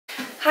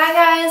Hi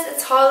guys,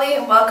 it's Holly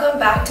and welcome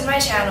back to my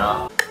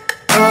channel.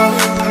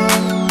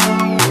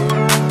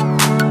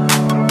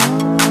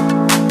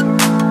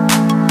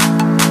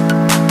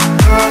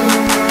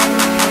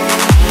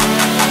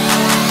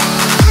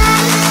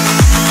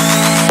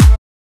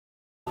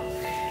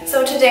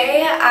 So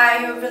today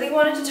I really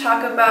wanted to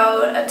talk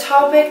about a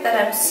topic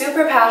that I'm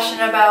super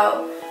passionate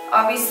about,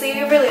 obviously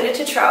related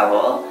to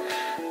travel,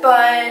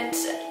 but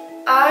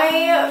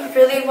I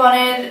really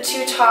wanted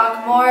to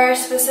talk more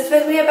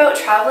specifically about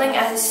traveling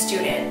as a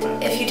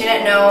student. If you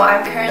didn't know,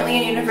 I'm currently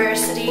in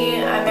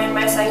university. I'm in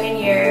my second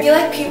year. I feel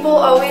like people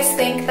always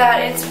think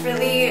that it's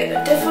really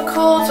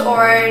difficult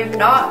or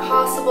not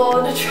possible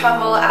to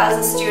travel as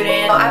a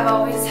student. I've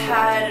always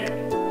had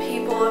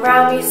people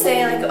around me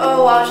say like,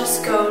 oh, I'll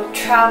just go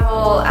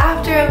travel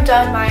after I'm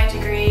done my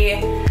degree,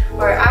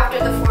 or after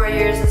the 4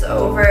 years is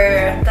over,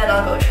 then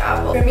I'll go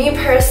travel. For me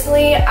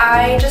personally,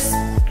 I just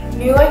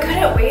knew I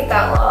couldn't wait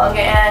that long,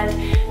 and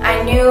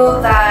I knew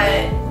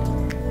that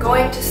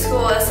going to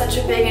school is such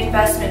a big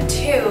investment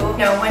too. You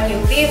know, when you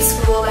leave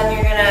school, then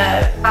you're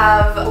gonna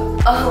have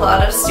a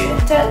lot of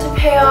student debt to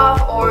pay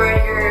off, or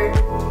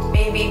you're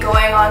maybe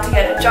going on to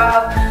get a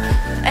job,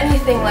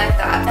 anything like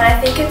that. And I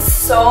think it's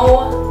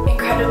so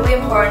incredibly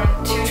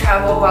important to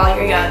travel while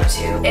you're young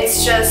too.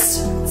 It's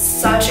just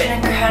such an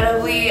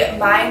incredibly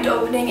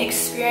mind-opening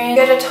experience.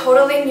 You get a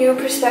totally new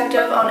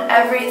perspective on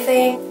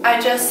everything.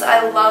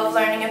 I love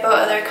learning about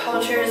other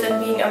cultures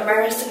and being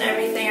immersed in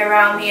everything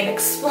around me and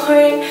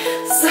exploring.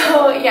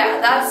 So yeah,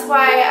 that's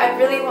why I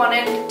really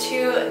wanted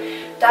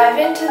to dive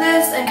into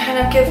this and kind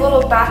of give a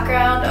little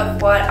background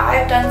of what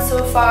I've done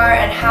so far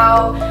and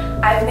how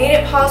I've made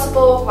it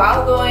possible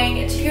while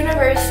going to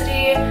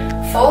university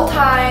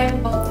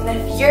full-time. And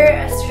if you're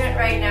a student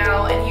right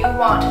now and you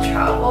want to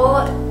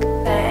travel,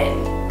 then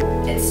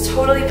it's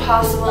totally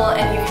possible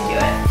and you can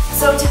do it.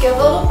 So to give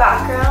a little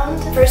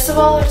background, first of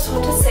all, I just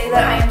want to say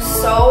that I am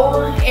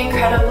so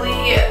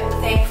incredibly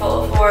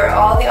thankful for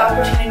all the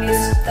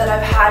opportunities that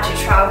I've had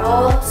to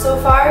travel so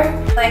far.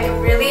 Like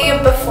really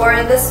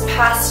before this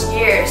past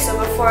year, so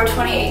before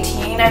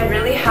 2018, I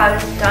really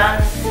haven't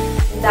done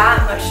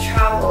that much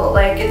travel.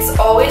 Like it's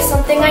always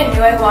something I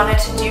knew I wanted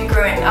to do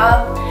growing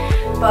up,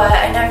 but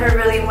I never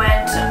really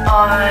went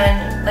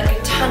on like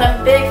a ton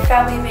of big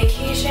family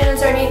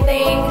vacations or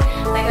anything.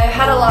 Like I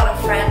had a lot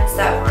of friends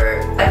that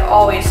were like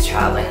always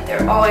traveling. They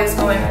were always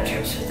going on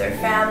trips with their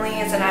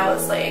families, and I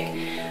was like,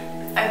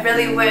 I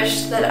really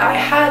wish that I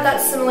had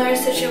that similar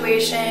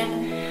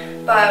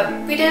situation. But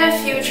we did a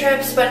few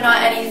trips, but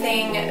not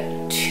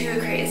anything too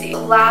crazy.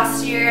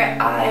 Last year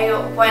I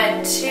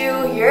went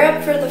to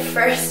Europe for the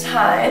first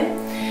time.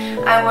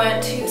 I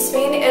went to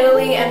Spain,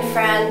 Italy, and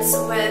France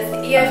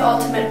with EF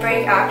Ultimate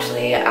Break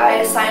actually.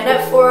 I signed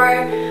up for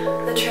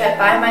the trip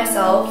by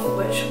myself,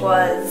 which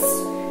was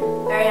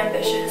very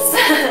ambitious.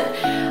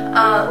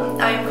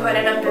 I'm quite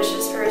an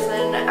ambitious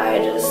person. I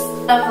just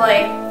kind of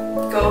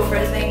like go for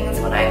things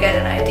when I get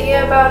an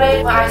idea about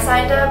it. I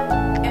signed up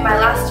in my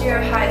last year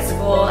of high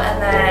school, and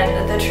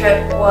then the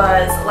trip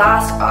was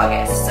last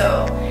August,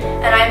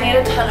 and I made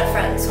a ton of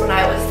friends when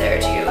I was there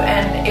too,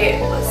 and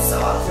it was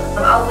so awesome.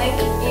 I'll link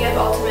EF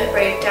Ultimate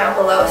Break down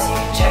below so you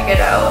can check it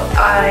out.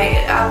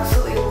 I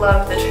absolutely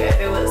loved the trip.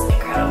 It was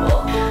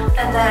incredible.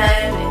 And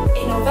then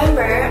in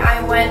November,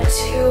 I went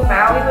to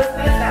Maui with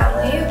my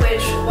family,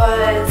 which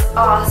was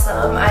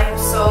awesome. I'm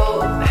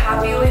so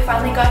happy we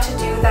finally got to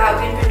do that.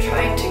 We'd been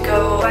trying to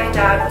go. My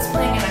dad was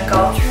playing in a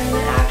golf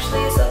tournament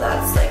actually, so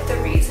that's like the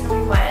reason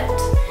we went.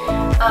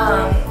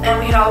 And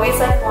we had always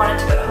like wanted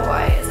to go to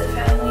Hawaii as a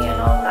family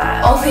and all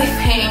that. Only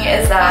thing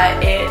is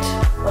that it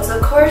was a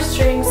course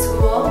during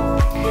school,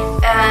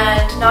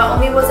 and not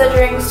only was it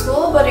during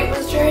school, but it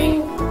was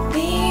during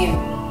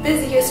the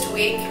busiest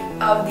week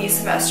of the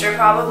semester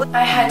probably.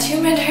 I had 2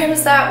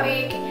 midterms that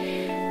week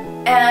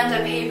and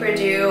a paper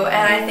due,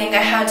 and I think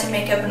I had to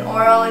make up an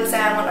oral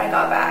exam when I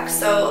got back,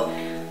 so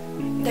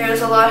there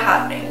was a lot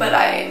happening, but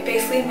I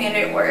basically made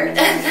it work. And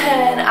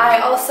then I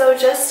also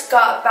just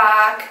got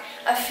back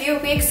a few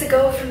weeks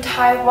ago from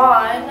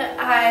Taiwan.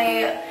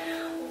 I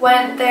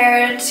went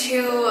there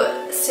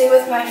to stay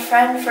with my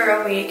friend for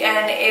a week,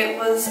 and it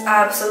was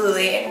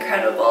absolutely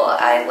incredible.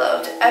 I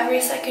loved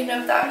every second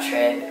of that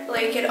trip.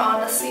 Like it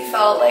honestly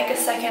felt like a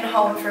second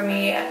home for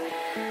me.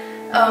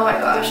 Oh my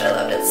gosh, I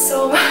loved it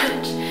so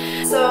much.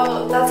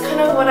 So that's kind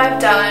of what I've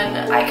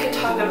done. I could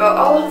talk about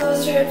all of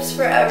those trips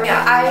forever.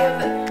 Yeah, I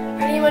have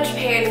pretty much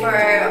paid for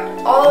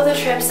all of the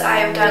trips I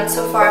have done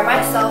so far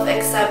myself,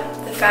 except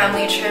the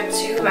family trip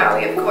to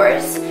Maui, of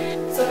course.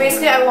 So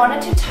basically I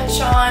wanted to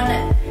touch on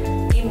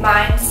the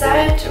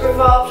mindset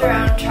revolved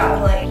around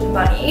traveling.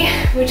 Money,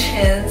 which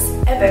is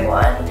a big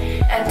one,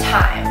 and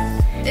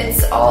time.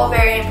 It's all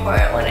very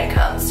important when it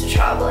comes to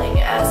traveling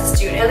as a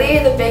student. Really,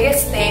 the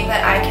biggest thing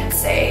that I can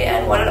say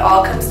and what it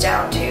all comes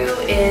down to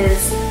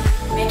is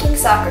making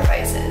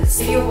sacrifices.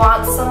 If you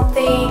want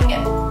something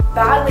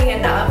badly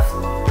enough,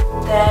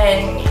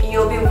 then you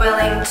you'll be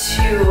willing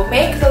to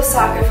make those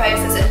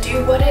sacrifices and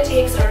do what it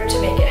takes in order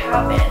to make it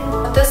happen.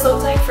 What this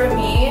looked like for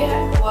me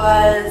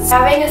was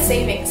having a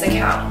savings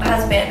account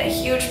has been a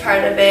huge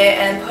part of it,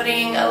 and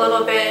putting a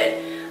little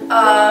bit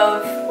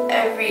of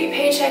every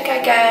paycheck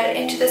I get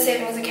into the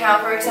savings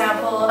account, for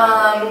example.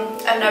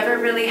 I've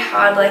never really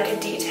had like a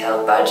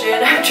detailed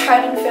budget. I've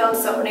tried and failed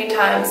so many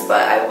times,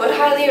 but I would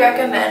highly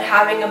recommend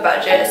having a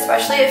budget,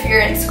 especially if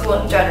you're in school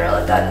in general.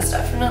 Like, that is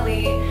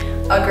definitely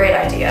a great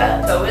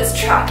idea. So is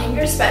tracking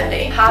your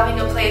spending, having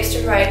a place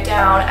to write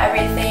down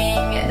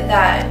everything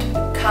that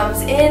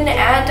comes in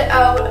and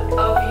out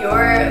of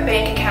your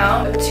bank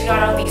account to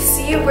not only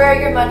see where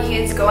your money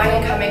is going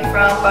and coming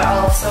from, but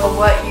also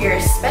what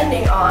you're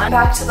spending on.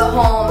 Back to the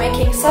whole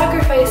making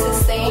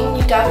sacrifices thing,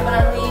 you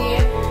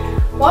definitely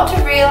want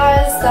to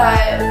realize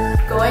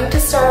that going to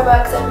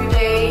Starbucks every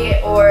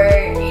day or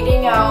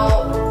eating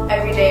out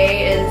every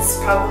day is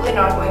probably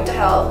not going to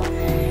help.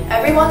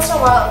 Every once in a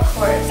while, of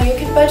course, you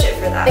can budget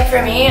for that. Like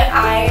for me,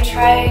 I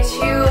try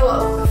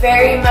to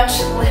very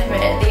much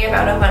limit the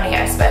amount of money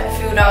I spend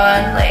food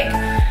on. Like,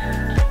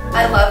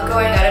 I love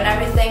going out and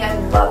everything. I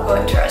love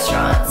going to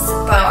restaurants.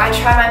 But I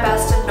try my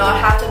best to not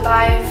have to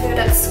buy food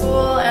at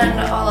school and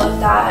all of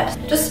that.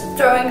 Just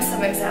throwing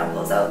some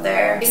examples out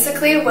there.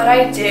 Basically, what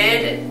I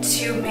did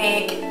to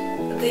make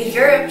the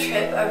Europe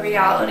trip a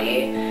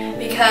reality,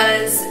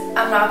 because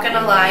I'm not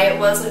gonna lie, it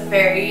was a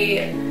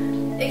very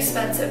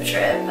expensive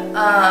trip,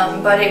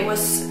 but it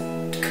was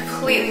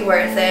completely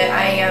worth it.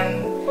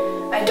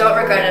 I don't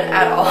regret it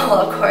at all,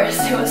 of course.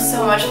 It was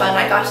so much fun.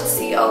 I got to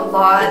see a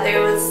lot. It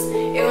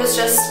was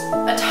just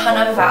a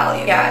ton of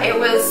value. Yeah, it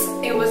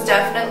was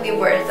definitely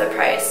worth the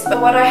price. But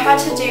what I had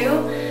to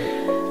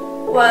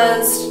do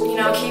was, you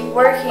know, keep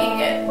working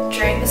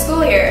during the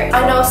school year.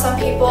 I know some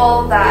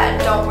people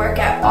that don't work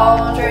at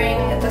all during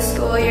the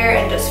school year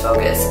and just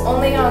focus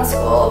only on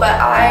school, but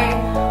I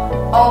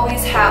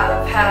always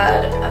have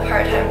had a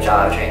part-time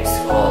job during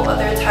school,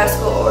 whether it's high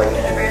school or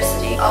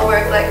university. I'll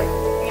work like,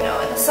 you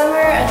know, in the summer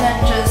and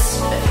then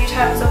just a few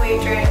times a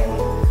week during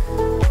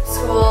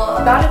school.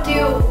 Gotta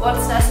do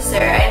what's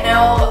necessary. I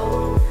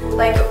know,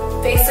 like,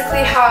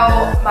 basically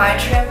how my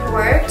trip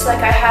worked, like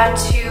I had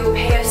to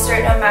pay a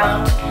certain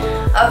amount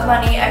of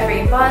money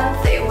every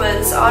month. It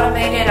was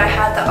automated. I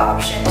had the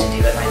option to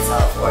do it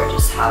myself or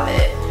just have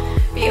it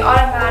be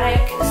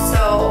automatic,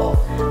 so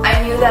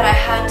I knew that I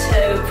had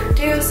to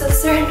produce a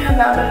certain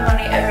amount of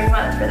money every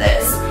month for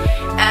this,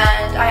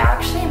 and I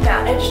actually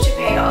managed to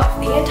pay off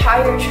the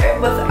entire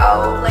trip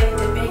without like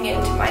dipping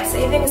into my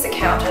savings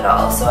account at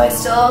all. So I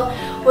still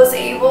was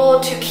able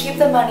to keep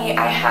the money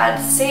I had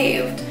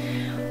saved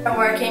from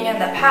working in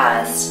the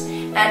past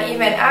and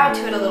even add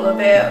to it a little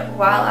bit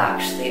while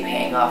actually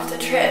paying off the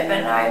trip,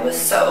 and I was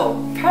so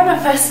proud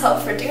of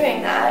myself for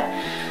doing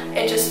that.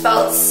 It just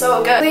felt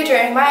so good.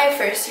 During my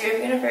first year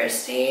of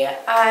university,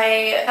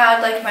 I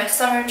had like my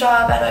summer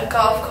job at a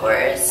golf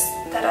course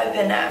that I've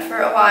been at for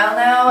a while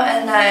now,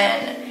 and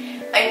then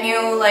I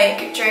knew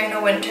like during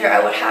the winter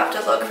I would have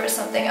to look for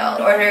something else.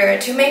 In order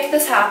to make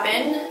this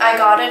happen, I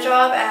got a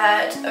job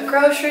at a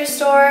grocery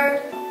store.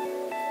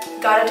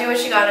 Gotta do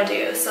what you gotta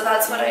do, so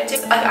that's what I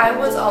did. Like, I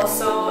was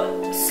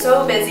also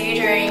so busy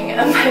during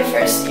my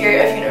first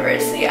year of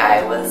university.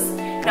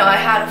 I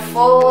had a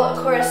full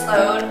course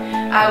load.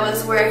 I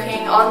was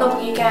working on the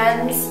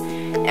weekends,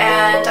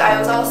 and I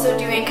was also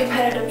doing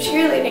competitive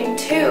cheerleading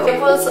too. It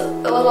was a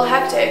little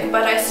hectic,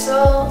 but I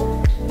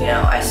still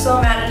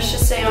managed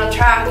to stay on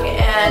track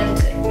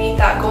and meet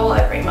that goal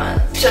every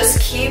month. Just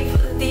keep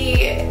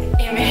the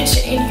image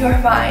in your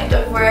mind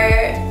of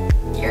where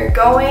you're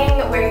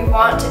going, where you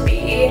want to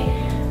be,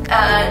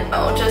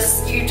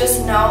 and you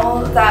just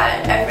know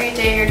that every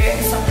day you're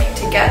doing something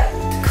to get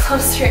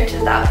closer to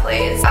that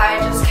place. I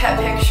just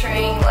kept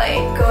picturing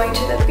like going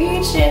to the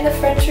beach in the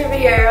French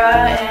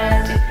Riviera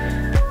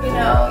and, you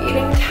know,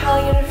 eating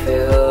Italian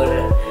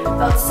food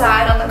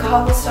outside on the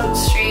cobblestone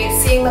streets,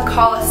 seeing the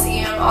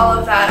Colosseum, all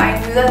of that. I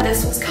knew that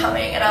this was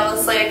coming, and I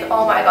was like,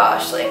 oh my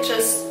gosh, like,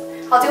 just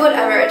I'll do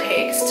whatever it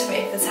takes to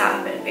make this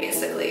happen,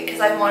 basically, because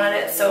I wanted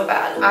it so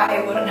bad.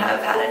 I wouldn't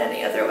have had it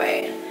any other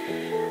way.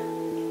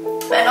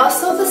 And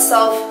also the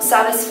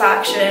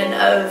self-satisfaction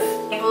of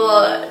being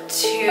able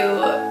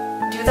to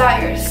do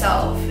that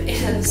yourself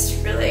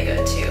is really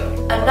good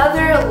too.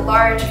 Another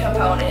large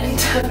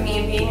component of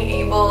me being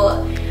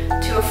able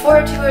to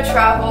afford to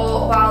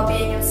travel while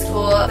being in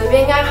school,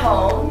 living at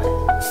home,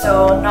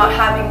 so not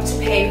having to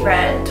pay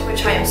rent,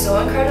 which I am so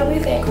incredibly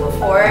thankful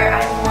for.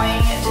 I'm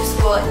going to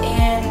school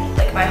in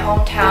like my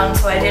hometown,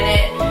 so I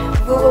didn't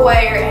move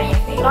away or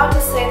anything. Not to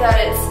say that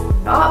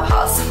it's not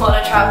possible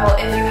to travel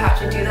if you have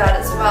to do that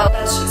as well.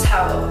 That's just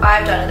how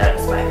I've done it. That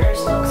is my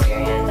personal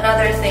experience.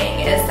 Another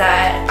thing is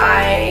that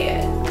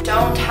I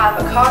don't have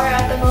a car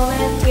at the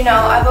moment. You know,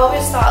 I've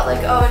always thought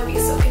like, oh, it'd be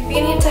so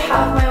convenient to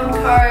have my own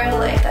car,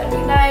 like that'd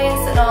be nice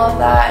and all of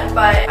that,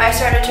 but I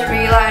started to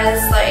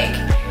realize like,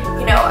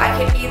 you know, I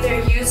could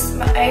either use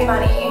my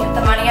money,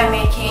 the money I'm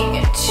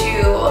making,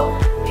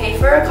 to pay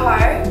for a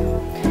car,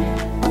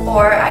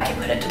 or I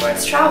can put it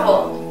towards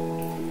travel.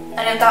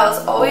 and that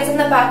was always in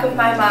the back of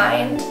my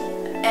mind,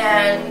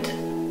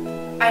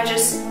 and I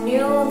just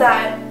knew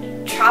that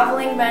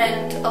traveling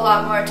meant a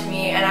lot more to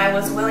me, and I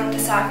was willing to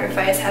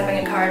sacrifice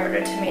having a car in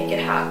order to make it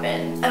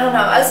happen. I don't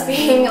know, as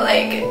being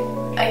like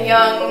a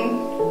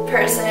young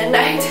person,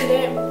 I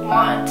didn't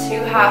want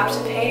to have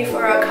to pay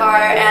for a car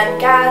and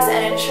gas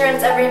and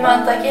insurance every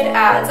month. Like, it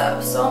adds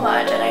up so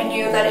much, and I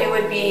knew that it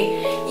would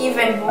be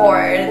even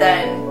more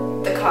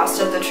than the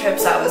cost of the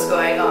trips I was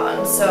going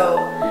on. So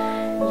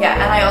yeah,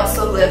 and I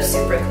also live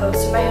super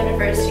close to my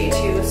university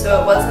too,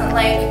 so it wasn't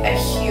like a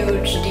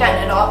huge deal.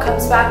 And it all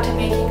comes back to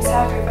making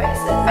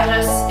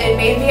sacrifices. It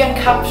made me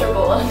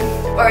uncomfortable,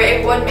 or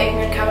it would make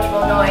me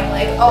uncomfortable knowing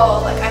like,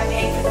 oh, like I'm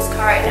paying for this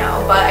car right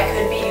now, but I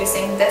could be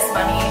using this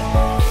money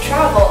to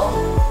travel,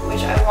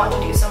 which I want to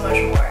do so much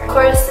more. Of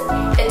course,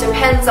 it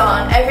depends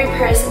on every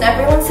person.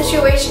 Everyone's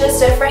situation is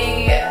different.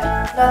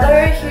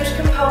 Another huge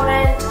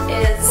component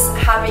is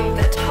having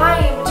the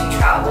time to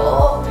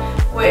travel,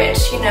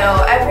 which, you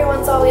know,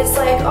 everyone's always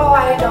like, oh,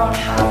 I don't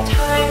have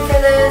time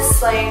for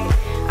this, like,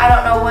 I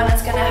don't know when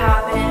it's gonna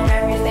happen and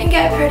everything.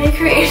 Get pretty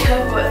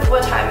creative with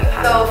what time you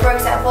have. So, for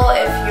example,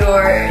 if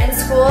you're in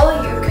school,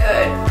 you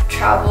could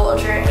travel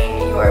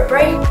during your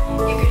break,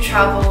 you could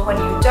travel when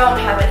you don't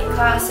have any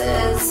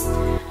classes,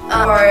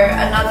 or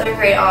another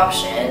great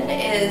option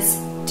is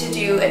to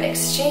do an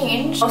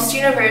exchange. Most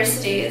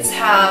universities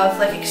have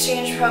like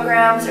exchange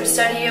programs or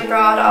study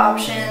abroad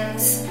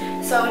options.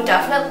 So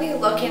definitely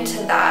look into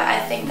that.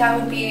 I think that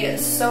would be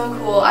so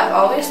cool. I've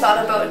always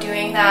thought about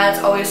doing that.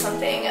 It's always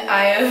something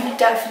I have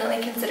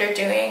definitely considered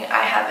doing.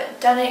 I haven't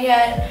done it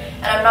yet,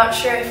 and I'm not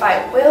sure if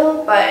I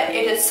will, but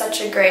it is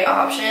such a great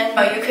option.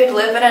 You could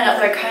live in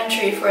another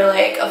country for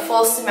like a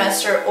full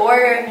semester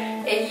or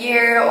a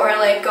year, or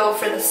like go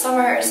for the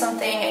summer or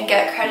something and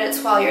get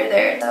credits while you're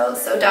there.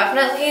 So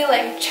definitely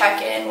like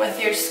check in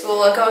with your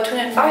school, go to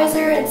an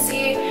advisor and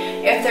see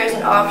if there's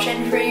an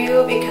option for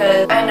you,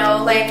 because I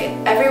know like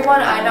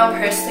everyone I know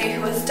personally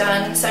who has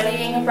done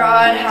studying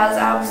abroad has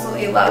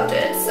absolutely loved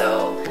it,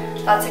 so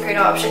that's a great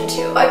option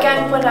too.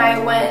 Again, when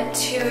I went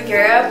to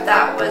Europe,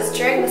 that was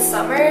during the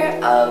summer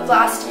of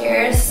last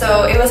year,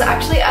 so it was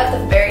actually at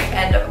the very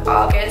end of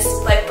August,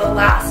 like the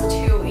last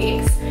 2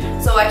 weeks.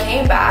 So I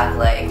came back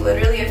like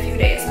literally a few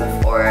days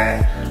before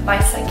my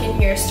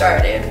second year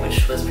started,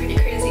 which was pretty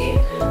crazy.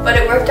 But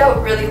it worked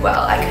out really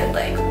well. I could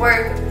like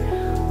work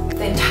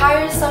the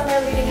entire summer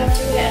leading up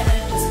to it and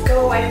then just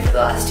go away for the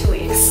last 2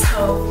 weeks.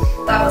 So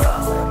that was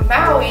awesome.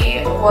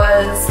 Maui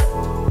was,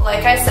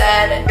 like I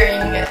said, during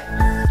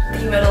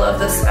the middle of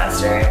the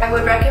semester. I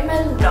would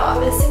recommend not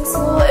missing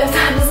school if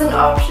that is an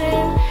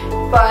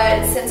option,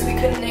 but since we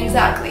couldn't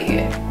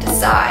exactly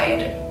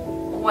decide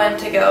when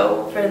to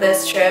go for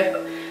this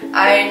trip,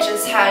 I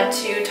just had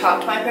to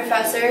talk to my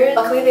professors.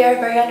 Luckily they are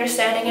very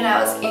understanding, and I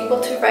was able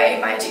to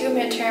write my 2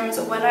 midterms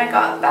when I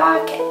got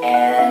back,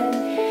 and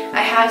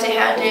I had to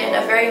hand in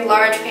a very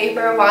large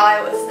paper while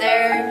I was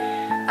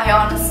there. I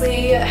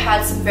honestly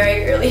had some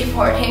very early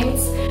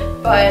mornings,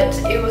 but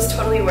it was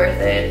totally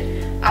worth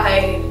it.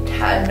 I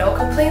had no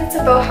complaints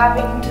about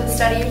having to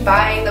study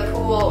by the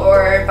pool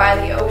or by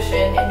the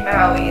ocean in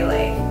Maui.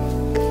 Like,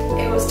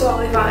 it was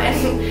totally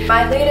fine.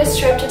 My latest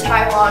trip to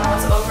Taiwan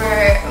was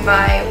over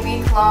my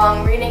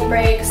week-long reading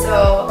break,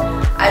 so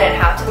I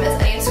didn't have to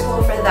miss any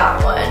school for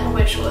that one,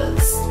 which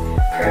was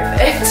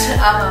perfect.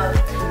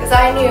 Because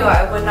I knew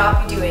I would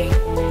not be doing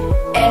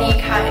any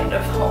kind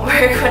of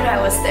homework when I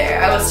was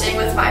there. I was staying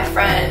with my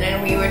friend,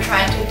 and we were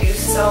trying to do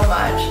so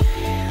much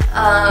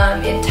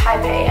in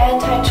Taipei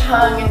and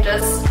Taichung and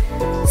just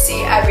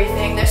see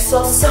everything. There's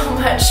still so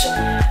much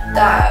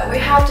that we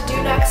have to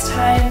do next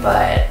time,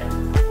 but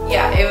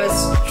yeah, it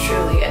was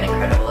truly an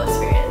incredible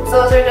experience.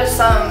 Those are just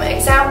some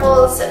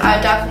examples.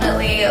 I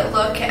definitely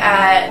look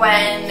at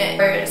when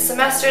your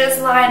semesters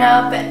line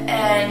up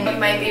and you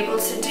might be able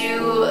to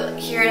do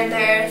here and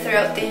there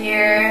throughout the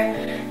year,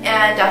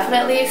 and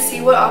definitely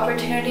see what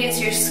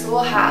opportunities your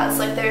school has.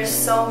 Like, there's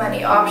so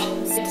many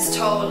options. It's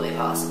totally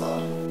possible.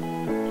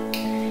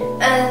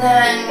 And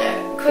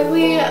then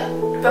quickly,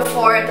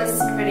 before this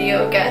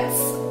video gets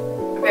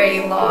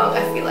very long,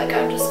 I feel like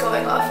I'm just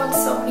going off on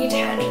so many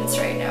tangents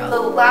right now. The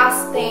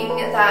last thing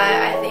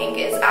that I think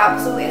is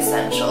absolutely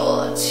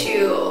essential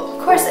to,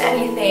 of course,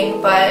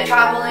 anything, but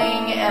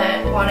traveling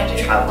and wanting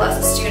to travel as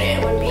a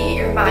student would be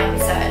your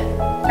mindset.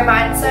 Your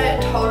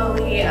mindset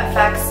totally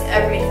affects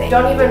everything. You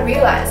don't even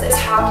realize it. You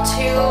have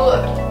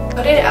to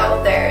put it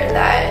out there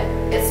that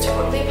it's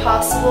totally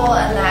possible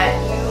and that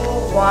you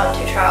want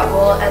to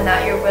travel and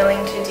that you're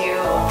willing to do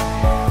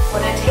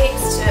what it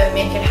takes to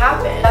make it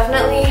happen.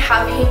 Definitely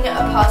having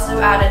a positive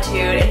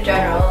attitude in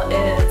general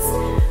is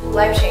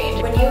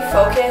life-changing. When you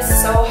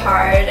focus so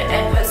hard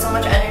and put so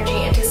much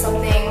energy into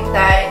something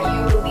that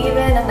you believe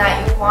in and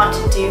that you want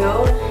to do,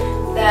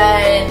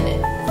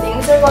 then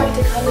things are going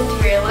to come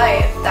into your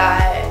life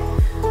that,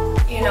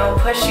 you know,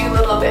 push you a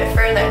little bit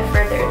further and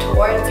further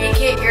towards.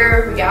 Make it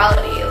your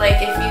reality.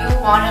 Like, if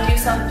you want to do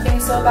something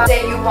so bad,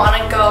 say you want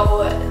to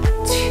go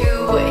to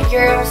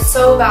Europe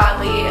so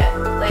badly,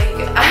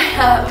 like I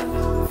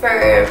have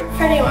for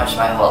pretty much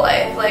my whole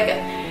life. Like,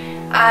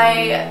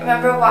 I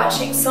remember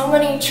watching so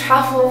many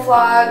travel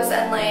vlogs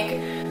and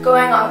like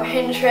going on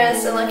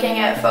Pinterest and looking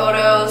at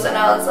photos, and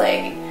I was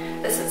like,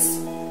 this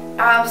is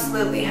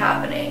absolutely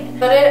happening.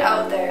 Put it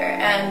out there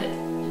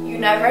and you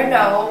never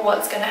know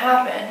what's gonna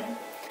happen.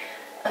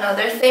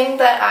 Another thing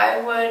that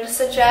I would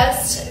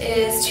suggest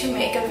is to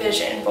make a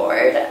vision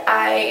board.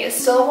 I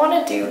still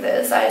want to do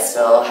this. I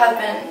still have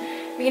been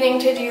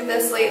meaning to do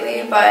this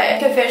lately, but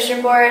make a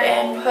vision board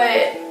and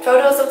put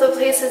photos of the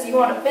places you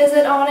want to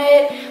visit on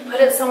it.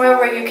 Put it somewhere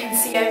where you can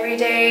see every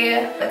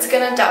day. It's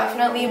gonna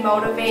definitely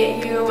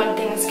motivate you when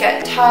things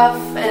get tough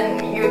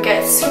and you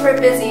get super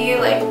busy,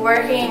 like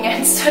working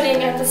and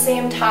studying at the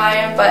same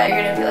time, but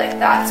you're gonna be like,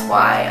 that's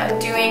why I'm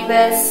doing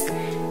this.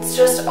 It's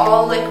just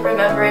all like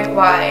remembering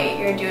why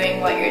you're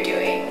doing what you're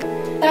doing.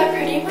 That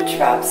pretty much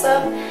wraps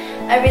up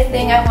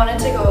everything I wanted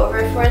to go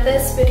over for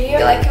this video. I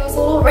feel like it was a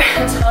little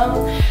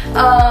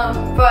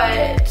random,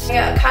 but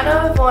yeah, kind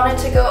of wanted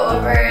to go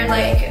over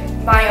like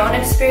my own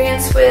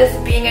experience with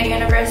being at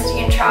university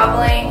and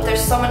traveling.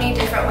 There's so many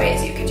different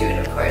ways you could do it,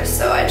 of course,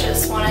 so I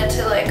just wanted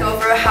to like go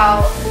over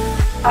how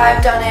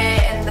I've done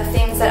it and the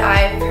things that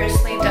I've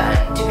personally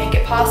done to make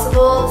it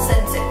possible,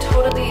 since it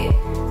totally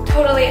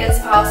is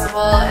possible,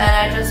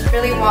 and I just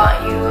really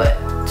want you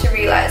to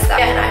realize that.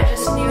 And I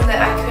just knew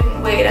that I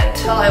couldn't wait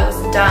until I was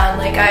done.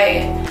 Like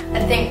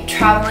I think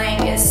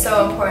traveling is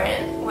so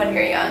important when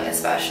you're young,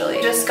 especially.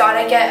 You just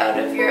gotta get out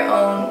of your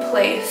own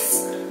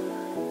place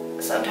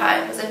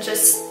sometimes and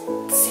just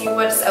see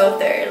what's out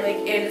there.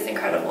 Like, it is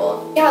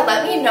incredible. Yeah,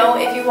 let me know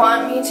if you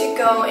want me to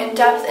go in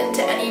depth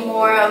into any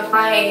more of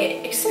my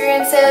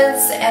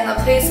experiences and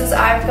the places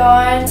I've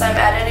gone. So I'm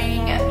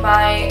editing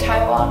my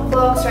Taiwan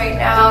vlogs right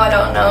now. I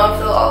don't know if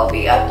they'll all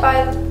be up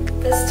by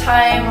this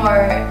time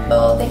or...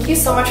 Well, thank you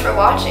so much for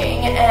watching,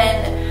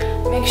 and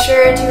make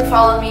sure to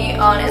follow me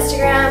on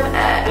Instagram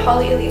at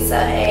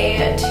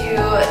HollyElisaA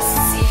to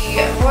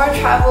see more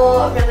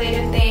travel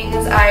related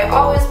things. I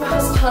always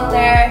post on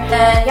there.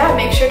 And yeah,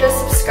 make sure to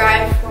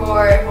subscribe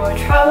for more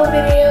travel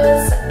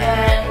videos,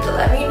 and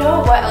let me know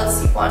what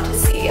else you want to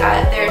see.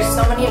 There's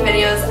so many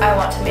videos I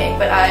want to make,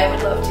 but I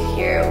would love to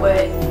hear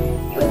what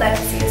you would like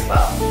to see as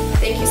well.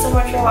 Thank you so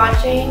much for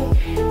watching,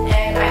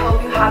 and I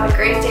hope you have a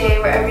great day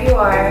wherever you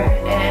are,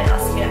 and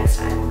I'll see you next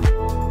time.